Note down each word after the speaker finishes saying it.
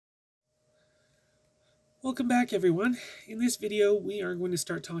Welcome back, everyone. In this video, we are going to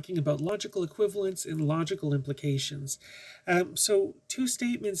start talking about logical equivalence and logical implications. So two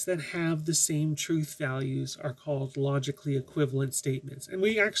statements that have the same truth values are called logically equivalent statements. And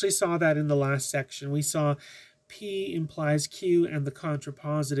we actually saw that in the last section. We saw P implies Q and the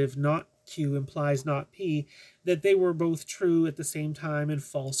contrapositive not Q implies not P, that they were both true at the same time and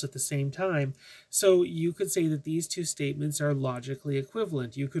false at the same time. So you could say that these two statements are logically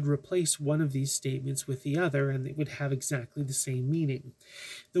equivalent. You could replace one of these statements with the other and they would have exactly the same meaning.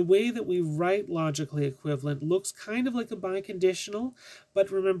 The way that we write logically equivalent looks kind of like a biconditional,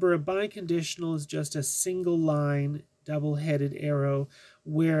 but remember, a biconditional is just a single line double-headed arrow,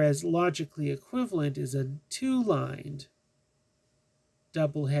 whereas logically equivalent is a two-lined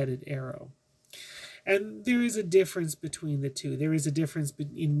double-headed arrow. And there is a difference between the two. There is a difference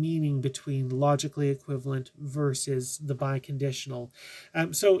in meaning between logically equivalent versus the biconditional.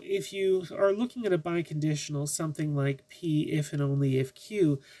 So if you are looking at a biconditional, something like P if and only if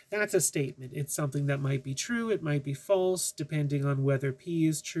Q, that's a statement. It's something that might be true, it might be false, depending on whether P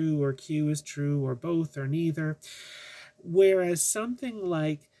is true or Q is true or both or neither. Whereas something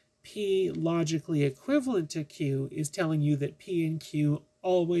like P logically equivalent to Q is telling you that P and Q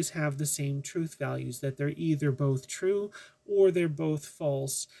always have the same truth values, that they're either both true or they're both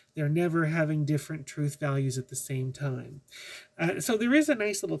false. They're never having different truth values at the same time. So there is a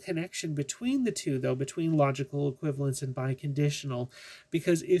nice little connection between the two, though, between logical equivalence and biconditional,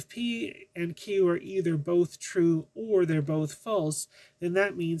 because if P and Q are either both true or they're both false, then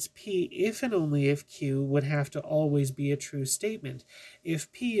that means P, if and only if Q, would have to always be a true statement.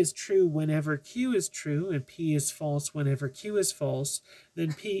 If P is true whenever Q is true and P is false whenever Q is false,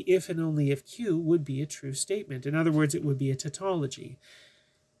 then P, if and only if Q, would be a true statement. In other words, it would be a tautology.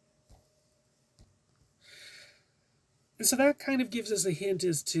 And so that kind of gives us a hint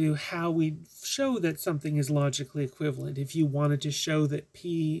as to how we show that something is logically equivalent. If you wanted to show that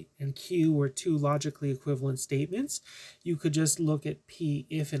P and Q were two logically equivalent statements, you could just look at P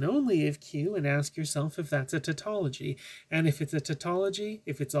if and only if Q and ask yourself if that's a tautology. And if it's a tautology,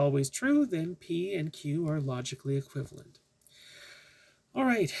 if it's always true, then P and Q are logically equivalent. All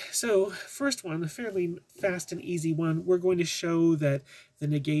right, so first one, a fairly fast and easy one. We're going to show that the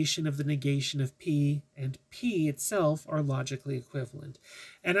negation of P and P itself are logically equivalent.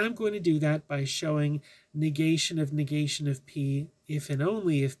 And I'm going to do that by showing negation of P if and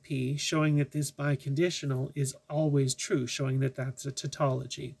only if P, showing that this biconditional is always true, showing that that's a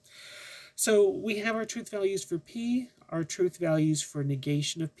tautology. So we have our truth values for P. Our truth values for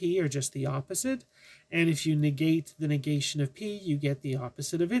negation of P are just the opposite. And if you negate the negation of P, you get the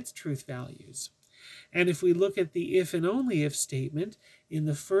opposite of its truth values. And if we look at the if and only if statement, in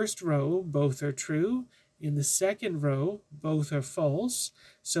the first row, both are true. In the second row, both are false.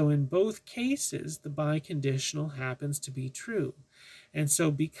 So in both cases, the biconditional happens to be true. And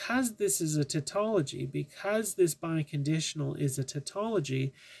so because this is a tautology, because this biconditional is a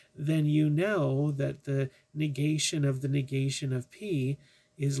tautology, then you know that the negation of P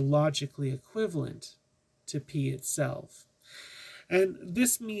is logically equivalent to P itself. And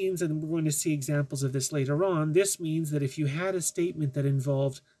this means, and we're going to see examples of this later on, this means that if you had a statement that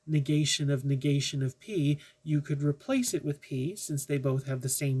involved negation of P, you could replace it with P, since they both have the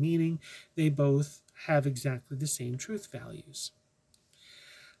same meaning, they both have exactly the same truth values.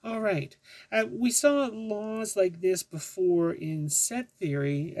 All right, we saw laws like this before in set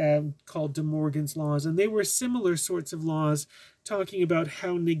theory called De Morgan's laws, and they were similar sorts of laws talking about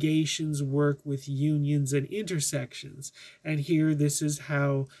how negations work with unions and intersections. And here this is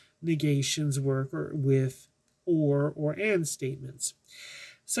how negations work with or and statements.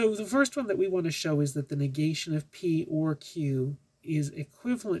 So the first one that we want to show is that the negation of P or Q is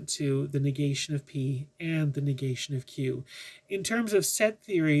equivalent to the negation of P and the negation of Q. In terms of set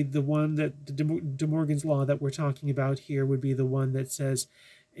theory, the one that De Morgan's law that we're talking about here would be the one that says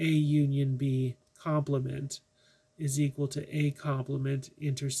A union B complement is equal to A complement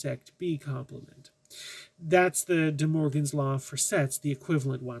intersect B complement. That's the De Morgan's law for sets, the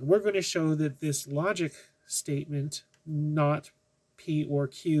equivalent one. We're going to show that this logic statement, not P or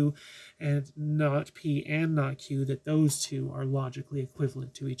Q, and not P and not Q, that those two are logically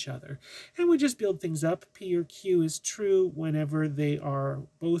equivalent to each other. And we just build things up. P or Q is true whenever they are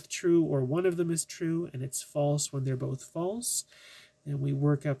both true or one of them is true, and it's false when they're both false. Then we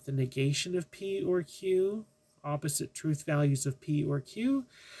work up the negation of P or Q, opposite truth values of P or Q.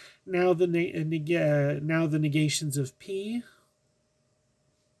 Now the negations of P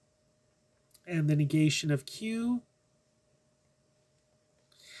and the negation of Q.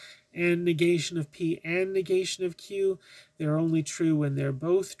 And negation of P and negation of Q, they're only true when they're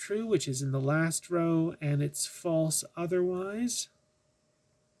both true, which is in the last row, and it's false otherwise.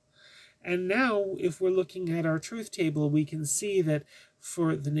 And now, if we're looking at our truth table, we can see that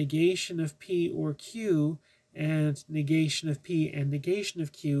for the negation of P or Q and negation of P and negation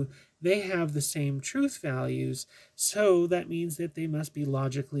of Q, they have the same truth values. So that means that they must be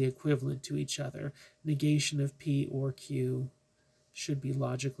logically equivalent to each other. Negation of P or Q should be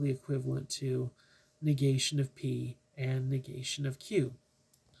logically equivalent to negation of P and negation of Q.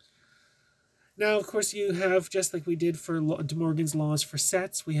 Now, of course, you have, just like we did for De Morgan's laws for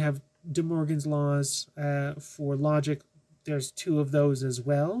sets, we have De Morgan's laws for logic. There's two of those as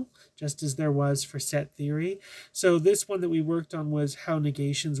well, just as there was for set theory. So this one that we worked on was how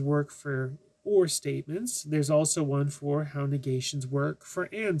negations work for or statements. There's also one for how negations work for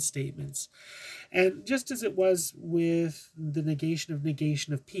and statements. And just as it was with the negation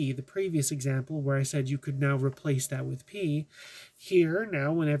of P, the previous example where I said you could now replace that with P, here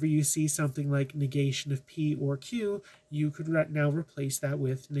now whenever you see something like negation of P or Q, you could now replace that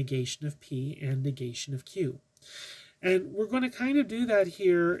with negation of P and negation of Q. And we're going to kind of do that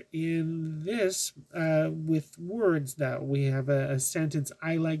here in this with words, that we have a sentence,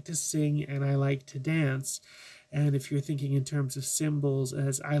 I like to sing and I like to dance. And if you're thinking in terms of symbols,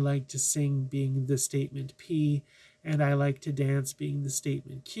 as I like to sing being the statement P and I like to dance being the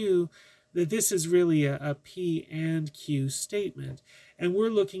statement Q, that this is really a P and Q statement. And we're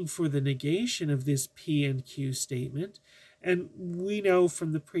looking for the negation of this P and Q statement. And we know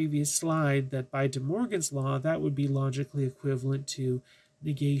from the previous slide that by De Morgan's law, that would be logically equivalent to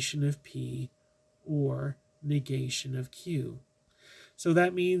negation of P or negation of Q. So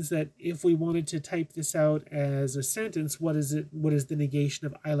that means that if we wanted to type this out as a sentence, what is the negation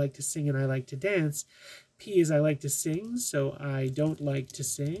of I like to sing and I like to dance? P is I like to sing, so I don't like to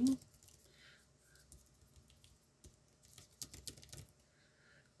sing.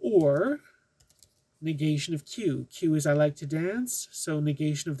 Or negation of Q. Q is I like to dance, so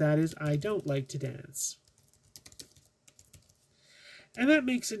negation of that is I don't like to dance. And that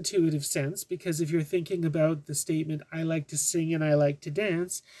makes intuitive sense, because if you're thinking about the statement I like to sing and I like to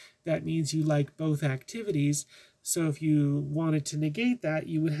dance, that means you like both activities. So if you wanted to negate that,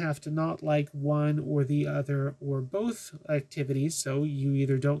 you would have to not like one or the other or both activities. So you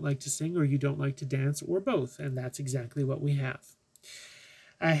either don't like to sing or you don't like to dance or both. And that's exactly what we have.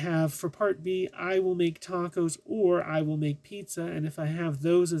 I have for part B, I will make tacos or I will make pizza. And if I have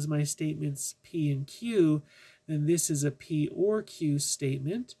those as my statements P and Q, then this is a P or Q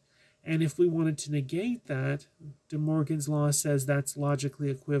statement. And if we wanted to negate that, De Morgan's law says that's logically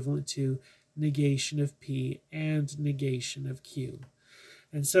equivalent to negation of P and negation of Q.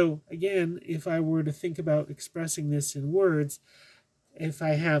 And so, again, if I were to think about expressing this in words, if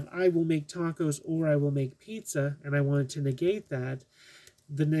I have I will make tacos or I will make pizza, and I wanted to negate that,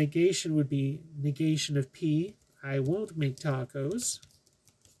 the negation would be negation of P, I won't make tacos,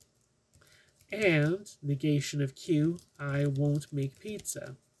 and negation of Q, I won't make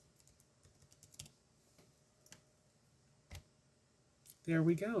pizza. There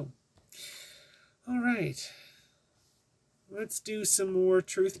we go. All right. Let's do some more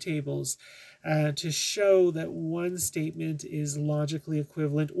truth tables to show that one statement is logically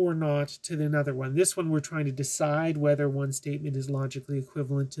equivalent or not to another one. This one we're trying to decide whether one statement is logically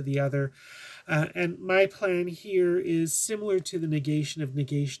equivalent to the other. And my plan here is similar to the negation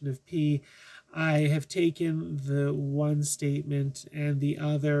of P. I have taken the one statement and the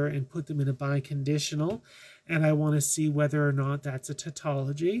other and put them in a biconditional, and I want to see whether or not that's a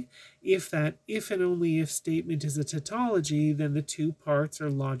tautology. If and only if statement is a tautology, then the two parts are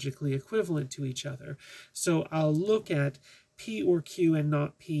logically equivalent to each other. So I'll look at P or Q and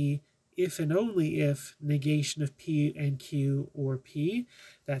not P if and only if negation of P and Q or P.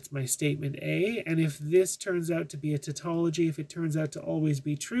 That's my statement A. And if this turns out to be a tautology, if it turns out to always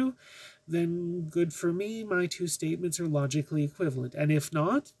be true, then good for me, my two statements are logically equivalent. And if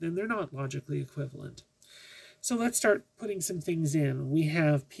not, then they're not logically equivalent. So let's start putting some things in. We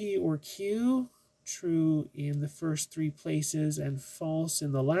have P or Q, true in the first three places and false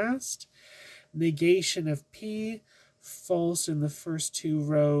in the last. Negation of P, false in the first two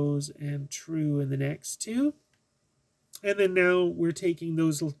rows and true in the next two. And then now we're taking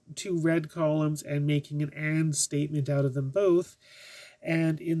those two red columns and making an and statement out of them both.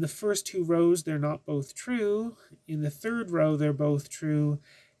 And in the first two rows, they're not both true. In the third row, they're both true.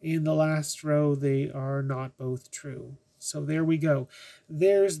 In the last row, they are not both true. So there we go.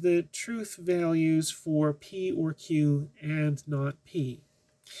 There's the truth values for P or Q and not P.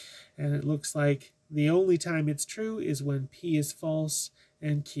 And it looks like the only time it's true is when P is false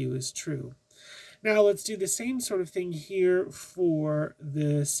and Q is true. Now let's do the same sort of thing here for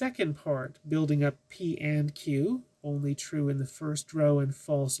the second part, building up P and Q, only true in the first row and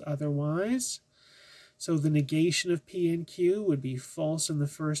false otherwise. So the negation of P and Q would be false in the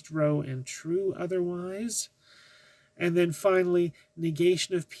first row and true otherwise. And then finally,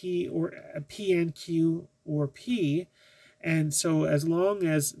 negation of P or P and Q or P. And so as long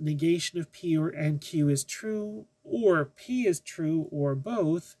as negation of P and Q is true, or P is true, or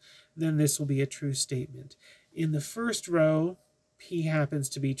both, then this will be a true statement. In the first row, P happens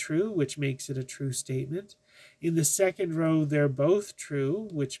to be true, which makes it a true statement. In the second row, they're both true,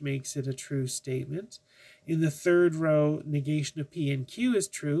 which makes it a true statement. In the third row, negation of P and Q is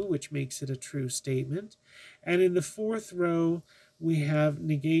true, which makes it a true statement. And in the fourth row, we have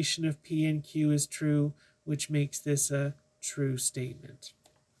negation of P and Q is true, which makes this a true statement.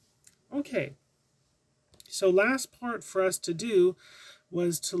 Okay, so last part for us to do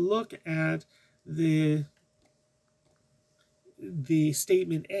was to look at the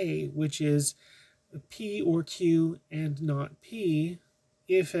statement A, which is P or Q and not P,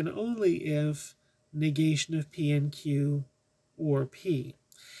 if and only if negation of P and Q or P.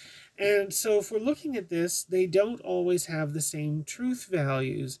 And so if we're looking at this, they don't always have the same truth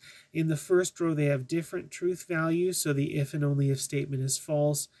values. In the first row, they have different truth values, so the if and only if statement is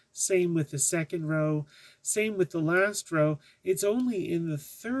false. Same with the second row. Same with the last row. It's only in the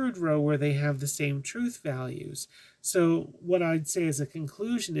third row where they have the same truth values. So what I'd say as a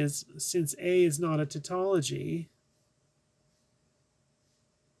conclusion is, since A is not a tautology,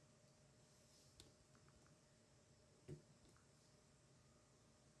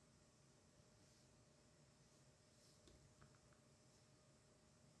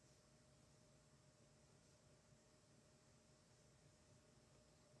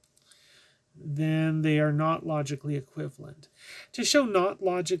 then they are not logically equivalent. To show not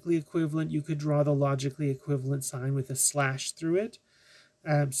logically equivalent, you could draw the logically equivalent sign with a slash through it.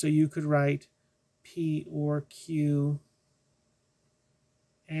 So you could write P or Q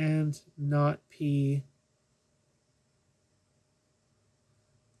and not P,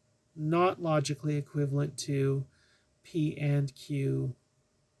 not logically equivalent to P and Q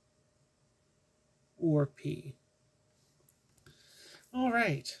or P. All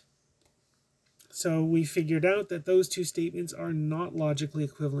right. So we figured out that those two statements are not logically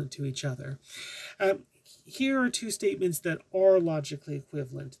equivalent to each other. Here are two statements that are logically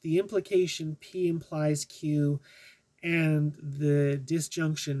equivalent. The implication P implies Q and the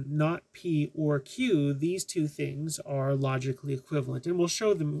disjunction not P or Q, these two things are logically equivalent. And we'll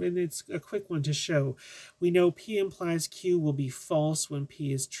show them, and it's a quick one to show. We know P implies Q will be false when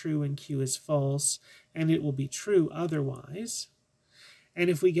P is true and Q is false, and it will be true otherwise. And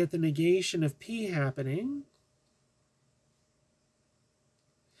if we get the negation of P happening,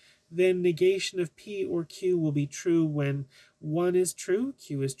 then negation of P or Q will be true when one is true,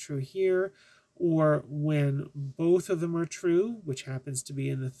 Q is true here, or when both of them are true, which happens to be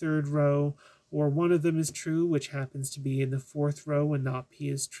in the third row, or one of them is true, which happens to be in the fourth row and not P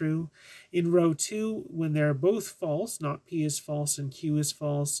is true. In row 2, when they're both false, not P is false and Q is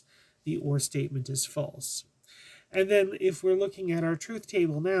false, the or statement is false. And then if we're looking at our truth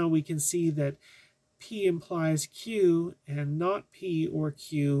table now, we can see that P implies Q and not P or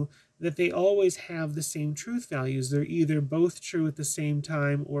Q, that they always have the same truth values. They're either both true at the same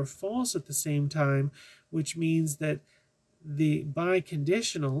time or false at the same time, which means that the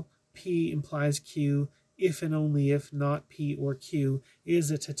biconditional P implies Q if and only if not P or Q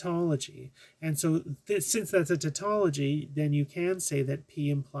is a tautology. And so since that's a tautology, then you can say that P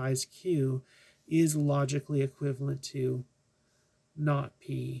implies Q is logically equivalent to not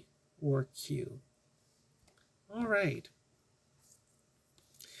P or Q. All right.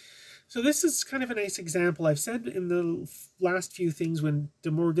 So this is kind of a nice example. I've said in the last few things when De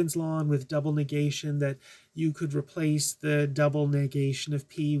Morgan's law and with double negation that you could replace the double negation of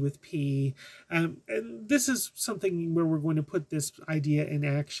P with P. And this is something where we're going to put this idea in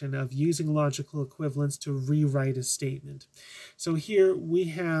action of using logical equivalence to rewrite a statement. So here we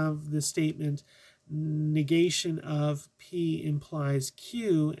have the statement negation of P implies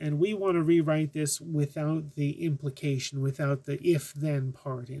Q, and we want to rewrite this without the implication, without the if-then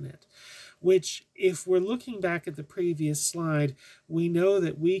part in it, which, if we're looking back at the previous slide, we know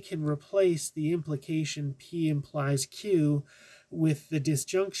that we can replace the implication P implies Q with the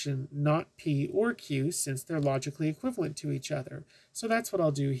disjunction not P or Q, since they're logically equivalent to each other. So that's what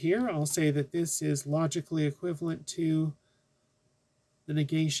I'll do here. I'll say that this is logically equivalent to the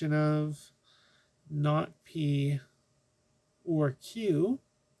negation of not P or Q.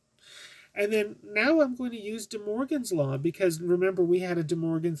 And then now I'm going to use De Morgan's law, because remember we had a De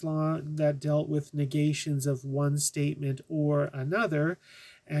Morgan's law that dealt with negations of one statement or another.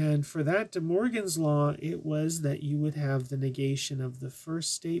 And for that De Morgan's law, it was that you would have the negation of the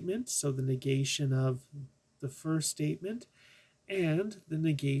first statement, so the negation of the first statement, and the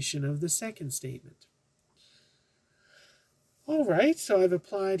negation of the second statement. All right, so I've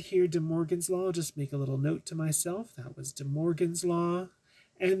applied here De Morgan's law. I'll just make a little note to myself. That was De Morgan's law.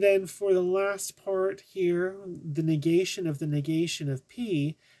 And then for the last part here, the negation of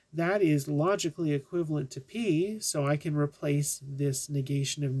P, that is logically equivalent to P, so I can replace this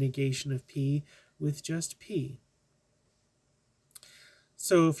negation of P with just P.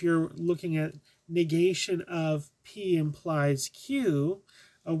 So if you're looking at negation of P implies Q,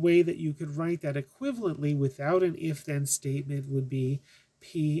 a way that you could write that equivalently without an if-then statement would be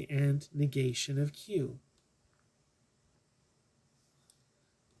P and negation of Q.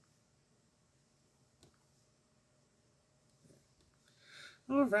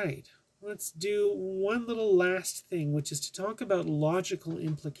 All right, let's do one little last thing, which is to talk about logical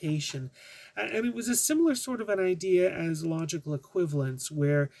implication. And it was a similar sort of an idea as logical equivalence,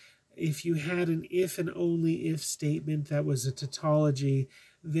 where if you had an if and only if statement that was a tautology,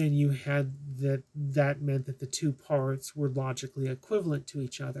 then you had that meant that the two parts were logically equivalent to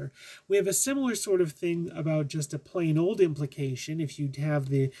each other. We have a similar sort of thing about just a plain old implication. If you have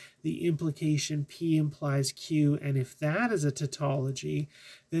the implication P implies Q, and if that is a tautology,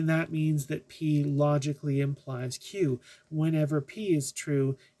 then that means that P logically implies Q. Whenever P is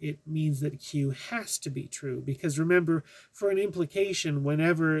true, it means that Q has to be true. Because remember, for an implication,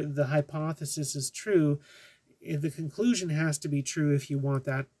 whenever the hypothesis is true, the conclusion has to be true if you want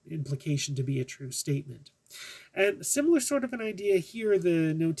that implication to be a true statement. And similar sort of an idea here,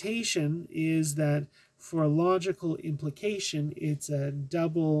 the notation is that for a logical implication, it's a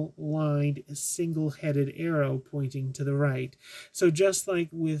double-lined, single-headed arrow pointing to the right. So just like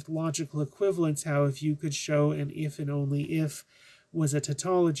with logical equivalence, how if you could show an if and only if was a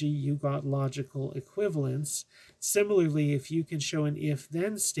tautology, you got logical equivalence. Similarly, if you can show an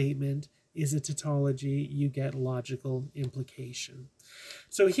if-then statement is a tautology, you get logical implication.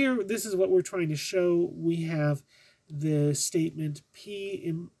 So here, this is what we're trying to show. We have the statement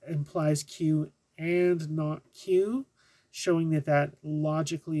P implies Q and not Q, showing that that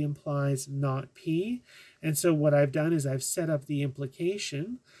logically implies not P. And so what I've done is I've set up the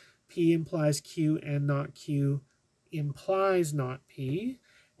implication. P implies Q and not Q implies not P.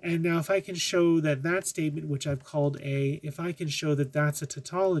 And now if I can show that that statement, which I've called A, if I can show that that's a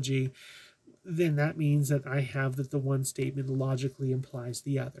tautology, then that means that I have that the one statement logically implies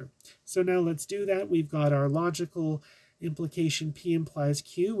the other. So now let's do that. We've got our logical implication P implies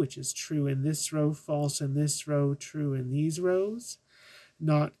Q, which is true in this row, false in this row, true in these rows.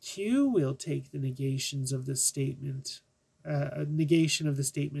 Not Q, we'll take the negations of the statement, negation of the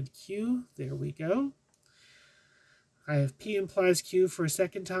statement Q. There we go. I have P implies Q for a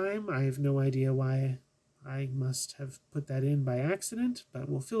second time. I have no idea why I must have put that in by accident, but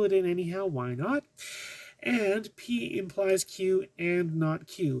we'll fill it in anyhow. Why not? And P implies Q and not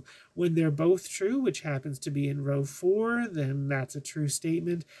Q. When they're both true, which happens to be in row 4, then that's a true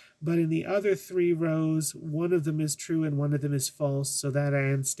statement. But in the other 3 rows, one of them is true and one of them is false, so that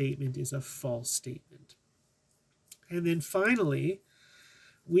and statement is a false statement. And then finally,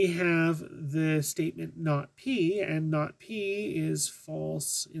 we have the statement not P, and not P is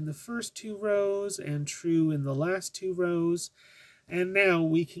false in the first 2 rows and true in the last 2 rows. And now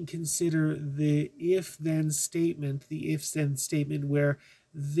we can consider the if-then statement, the if-then statement where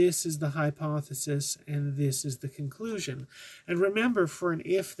this is the hypothesis and this is the conclusion. And remember, for an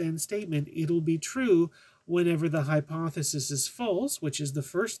if-then statement, it'll be true whenever the hypothesis is false, which is the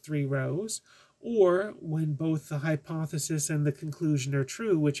first 3 rows, or when both the hypothesis and the conclusion are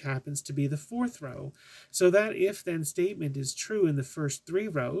true, which happens to be the 4th row. So that if-then statement is true in the first 3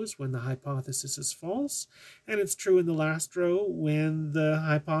 rows when the hypothesis is false, and it's true in the last row when the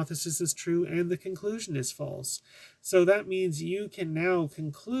hypothesis is true and the conclusion is false. So that means you can now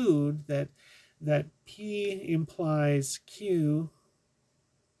conclude that P implies Q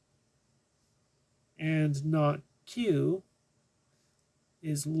and not Q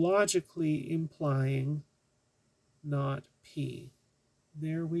is logically implying not P.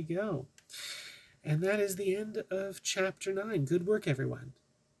 There we go. And that is the end of chapter 9. Good work, everyone.